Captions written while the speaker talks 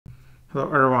Hello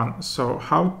everyone. So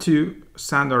how to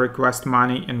send or request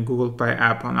money in Google Pay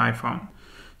app on iPhone.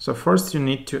 So first you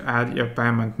need to add your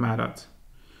payment method.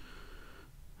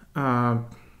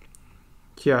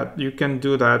 Yeah, you can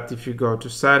do that if you go to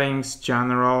settings,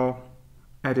 general,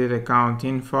 edit account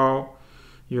info.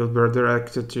 You'll be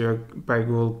redirected to your by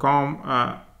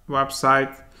Google.com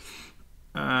website.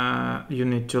 You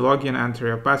need to log in, enter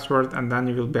your password, and then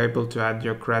you will be able to add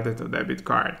your credit or debit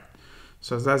card.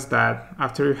 So that's that.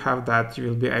 After you have that, you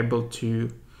will be able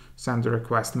to send the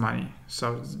request money.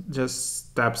 So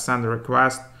just tap send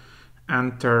request,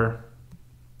 enter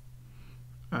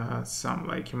some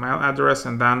email address,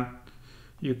 and then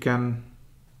you can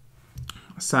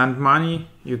send money.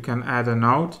 You can add a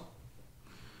note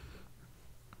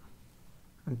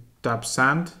and tap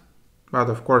send, but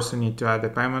of course you need to add the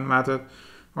payment method,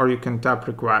 or you can tap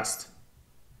request.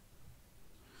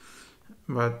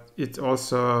 But it's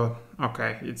also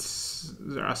okay.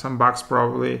 There are some bugs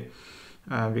probably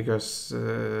because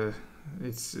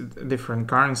it's a different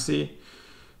currency.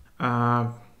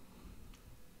 But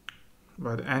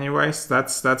anyways,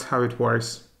 that's how it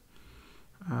works.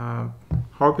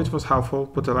 Hope it was helpful.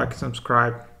 Put a like,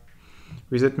 subscribe.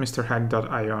 Visit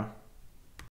mrhack.io.